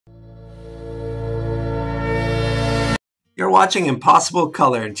You're watching Impossible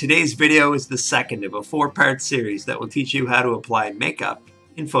Color, and today's video is the second of a 4-part series that will teach you how to apply makeup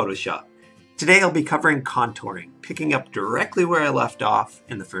in Photoshop. Today I'll be covering contouring, picking up directly where I left off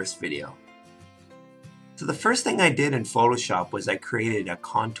in the first video. So the first thing I did in Photoshop was I created a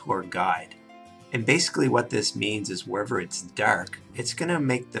contour guide. And basically what this means is wherever it's dark, it's going to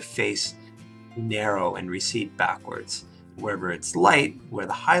make the face narrow and recede backwards. Wherever it's light, where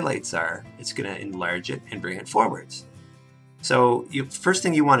the highlights are, it's going to enlarge it and bring it forwards. So first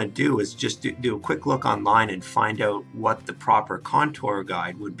thing you want to do is just do a quick look online and find out what the proper contour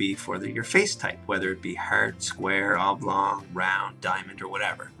guide would be for your face type, whether it be heart, square, oblong, round, diamond, or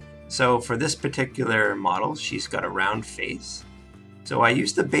whatever. So for this particular model, she's got a round face. So I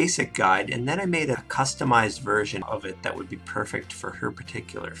used the basic guide and then I made a customized version of it that would be perfect for her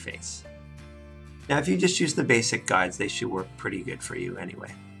particular face. Now if you just use the basic guides, they should work pretty good for you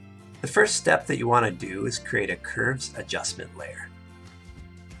anyway. The first step that you want to do is create a curves adjustment layer.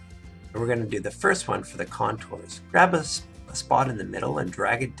 We're going to do the first one for the contours. Grab a spot in the middle and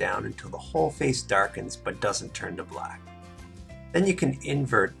drag it down until the whole face darkens but doesn't turn to black. Then you can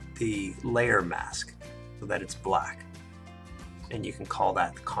invert the layer mask so that it's black. And you can call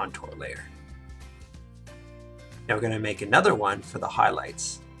that the contour layer. Now we're going to make another one for the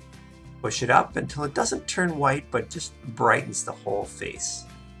highlights. Push it up until it doesn't turn white but just brightens the whole face.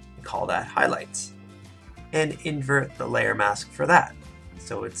 Call that highlights. And invert the layer mask for that,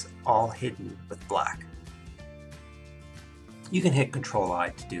 so it's all hidden with black. You can hit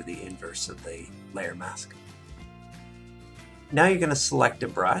Ctrl-I to do the inverse of the layer mask. Now you're going to select a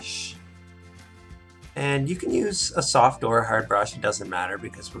brush, and you can use a soft or a hard brush, it doesn't matter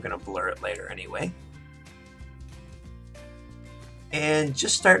because we're going to blur it later anyway. And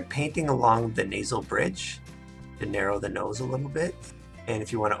just start painting along the nasal bridge to narrow the nose a little bit. And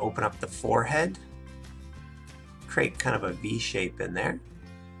if you want to open up the forehead, create kind of a V shape in there.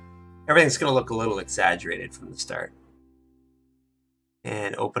 Everything's going to look a little exaggerated from the start.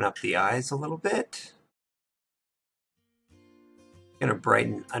 And open up the eyes a little bit. Going to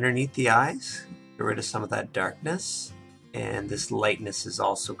brighten underneath the eyes, get rid of some of that darkness. And this lightness is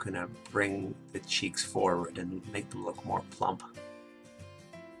also going to bring the cheeks forward and make them look more plump.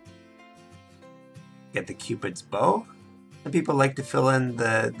 Get the Cupid's bow. Some people like to fill in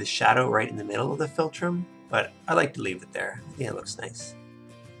the shadow right in the middle of the philtrum, but I like to leave it there. I think it looks nice.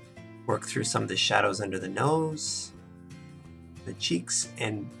 Work through some of the shadows under the nose, the cheeks,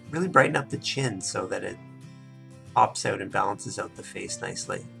 and really brighten up the chin so that it pops out and balances out the face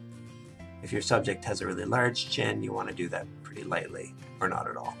nicely. If your subject has a really large chin, you want to do that pretty lightly, or not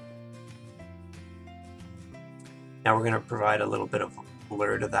at all. Now we're going to provide a little bit of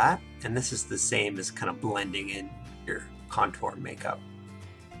blur to that, and this is the same as kind of blending in your contour makeup.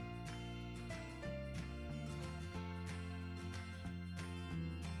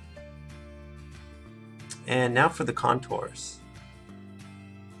 And now for the contours.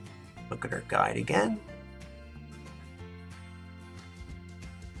 Look at our guide again.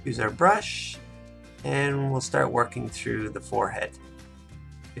 Use our brush and we'll start working through the forehead.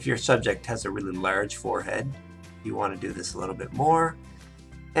 If your subject has a really large forehead, you want to do this a little bit more.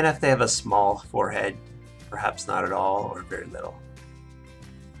 And if they have a small forehead, perhaps not at all or very little.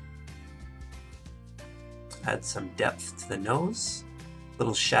 Add some depth to the nose. A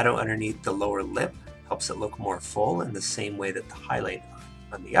little shadow underneath the lower lip helps it look more full in the same way that the highlight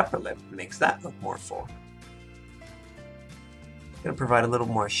on the upper lip makes that look more full. I'm going to provide a little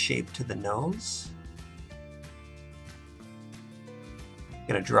more shape to the nose. I'm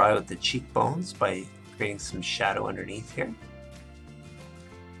going to draw out the cheekbones by creating some shadow underneath here.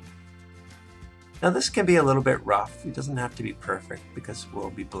 Now this can be a little bit rough, it doesn't have to be perfect because we'll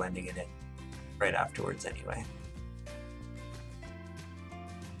be blending it in right afterwards anyway.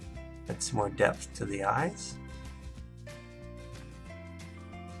 Add some more depth to the eyes.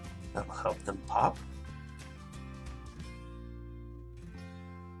 That'll help them pop.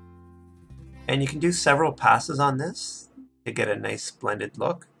 And you can do several passes on this to get a nice blended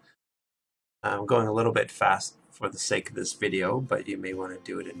look. I'm going a little bit fast for the sake of this video, but you may want to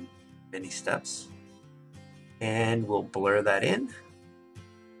do it in many steps. And we'll blur that in.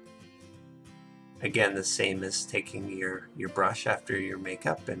 Again, the same as taking your brush after your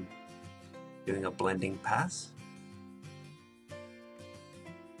makeup and doing a blending pass.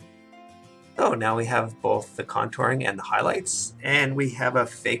 So now we have both the contouring and the highlights, and we have a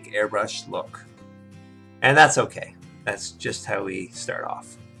fake airbrush look. And that's okay. That's just how we start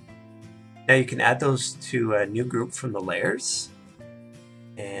off. Now you can add those to a new group from the layers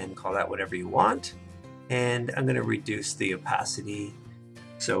and call that whatever you want. And I'm going to reduce the opacity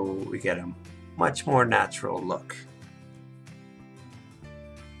so we get a much more natural look.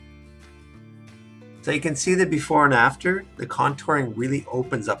 So you can see the before and after, the contouring really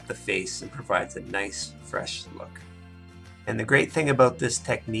opens up the face and provides a nice, fresh look. And the great thing about this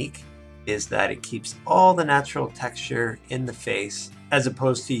technique is that it keeps all the natural texture in the face as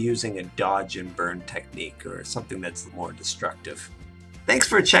opposed to using a dodge and burn technique or something that's more destructive. Thanks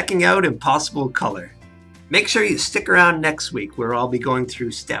for checking out Impossible Color. Make sure you stick around next week where I'll be going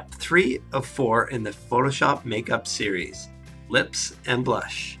through step 3 of 4 in the Photoshop makeup series, lips and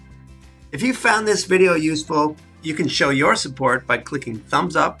blush. If you found this video useful, you can show your support by clicking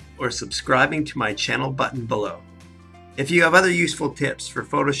thumbs up or subscribing to my channel button below. If you have other useful tips for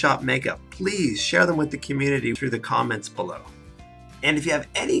Photoshop makeup, please share them with the community through the comments below. And if you have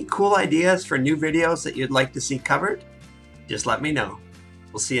any cool ideas for new videos that you'd like to see covered, just let me know.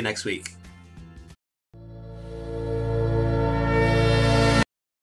 We'll see you next week.